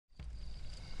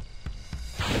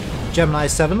Gemini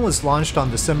 7 was launched on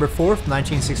December 4th,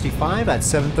 1965 at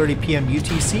 7:30 p.m.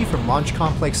 UTC from Launch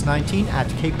Complex 19 at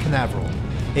Cape Canaveral.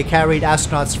 It carried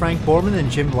astronauts Frank Borman and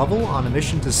Jim Lovell on a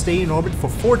mission to stay in orbit for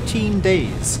 14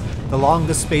 days, the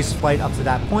longest space flight up to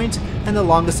that point and the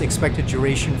longest expected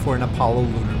duration for an Apollo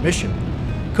lunar mission.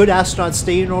 Could astronauts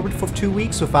stay in orbit for 2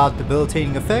 weeks without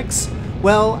debilitating effects?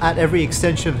 Well, at every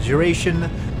extension of duration,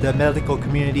 the medical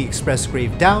community expressed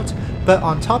grave doubt, but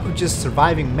on top of just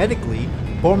surviving medically,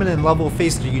 Borman and Lovell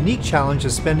faced a unique challenge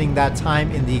of spending that time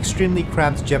in the extremely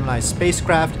cramped Gemini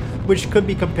spacecraft, which could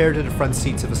be compared to the front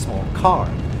seats of a small car.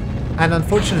 An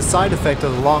unfortunate side effect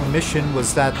of the long mission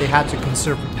was that they had to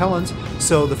conserve propellant,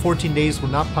 so the 14 days were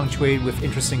not punctuated with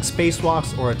interesting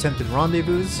spacewalks or attempted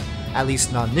rendezvous, at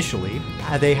least not initially.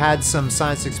 They had some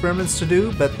science experiments to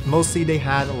do, but mostly they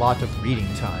had a lot of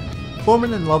reading time.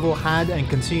 Borman and Lovell had and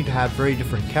continue to have very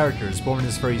different characters. Borman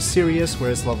is very serious,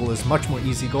 whereas Lovell is much more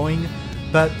easygoing.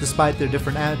 But despite their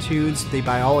different attitudes, they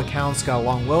by all accounts got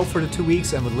along well for the 2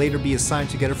 weeks and would later be assigned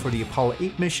together for the Apollo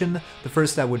 8 mission, the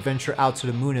first that would venture out to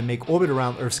the moon and make orbit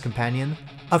around Earth's companion,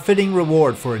 a fitting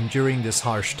reward for enduring this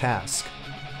harsh task.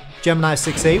 Gemini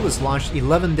 6A was launched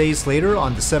 11 days later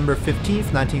on December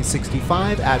 15,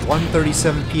 1965 at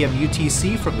 1:37 p.m.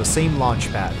 UTC from the same launch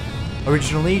pad.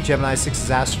 Originally, Gemini 6's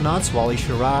astronauts Wally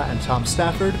Schirra and Tom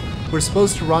Stafford were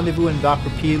supposed to rendezvous and dock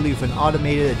repeatedly with an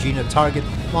automated Agena target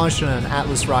launched on an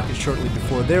Atlas rocket shortly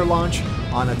before their launch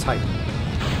on a Titan.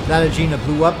 That Agena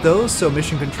blew up though, so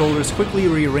mission controllers quickly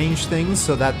rearranged things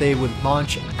so that they would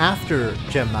launch after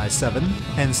Gemini 7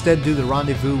 and instead do the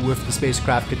rendezvous with the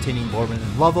spacecraft containing Borman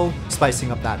and Lovell,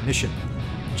 spicing up that mission.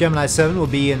 Gemini 7 will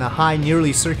be in a high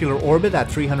nearly circular orbit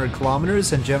at 300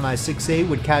 kilometers, and Gemini 6A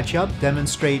would catch up,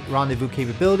 demonstrate rendezvous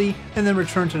capability, and then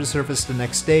return to the surface the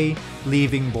next day,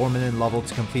 leaving Borman and Lovell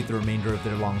to complete the remainder of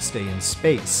their long stay in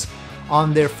space.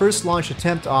 On their first launch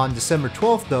attempt on December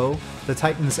 12th though, the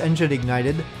Titan's engine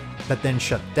ignited, but then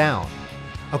shut down.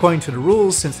 According to the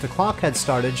rules, since the clock had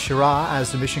started, Schirra,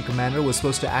 as the mission commander, was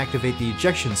supposed to activate the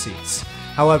ejection seats.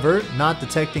 However, not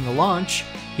detecting a launch,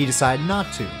 he decided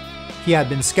not to. He had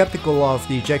been skeptical of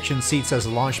the ejection seats as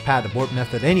a launch pad abort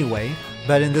method anyway,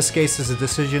 but in this case his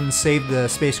decision saved the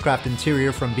spacecraft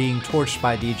interior from being torched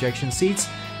by the ejection seats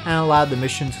and allowed the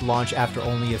mission to launch after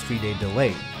only a 3-day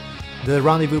delay. The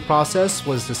rendezvous process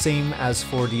was the same as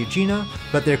for the Agena,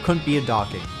 but there couldn't be a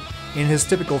docking. In his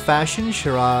typical fashion,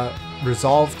 Schirra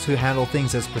resolved to handle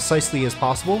things as precisely as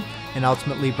possible and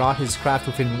ultimately brought his craft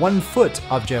within 1 foot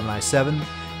of Gemini 7,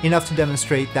 enough to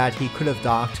demonstrate that he could have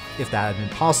docked if that had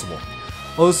been possible.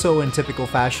 Also in typical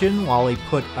fashion, Wally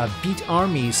put a Beat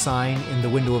Army sign in the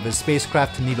window of his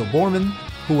spacecraft to needle Borman,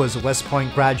 who was a West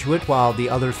Point graduate while the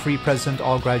other 3 present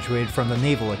all graduated from the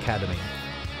Naval Academy.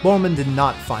 Borman did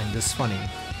not find this funny.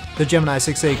 The Gemini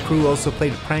 6A crew also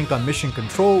played a prank on mission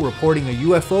control, reporting a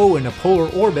UFO in a polar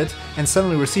orbit and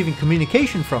suddenly receiving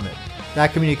communication from it.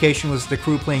 That communication was the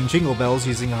crew playing jingle bells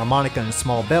using a harmonica and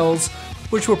small bells,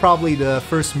 which were probably the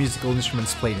first musical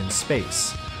instruments played in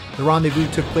space. The rendezvous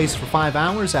took place for 5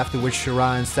 hours, after which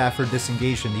Schirra and Stafford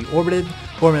disengaged and deorbited.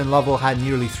 Borman and Lovell had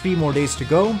nearly 3 more days to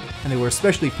go, and they were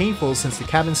especially painful since the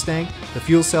cabin stank, the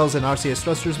fuel cells and RCS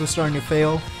thrusters were starting to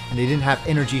fail, and they didn't have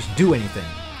energy to do anything.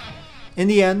 In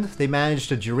the end, they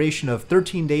managed a duration of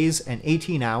 13 days and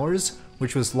 18 hours,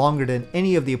 which was longer than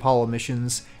any of the Apollo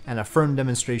missions, and a firm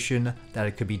demonstration that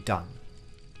it could be done.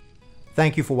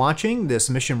 Thank you for watching this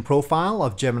mission profile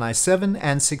of Gemini 7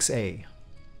 and 6A.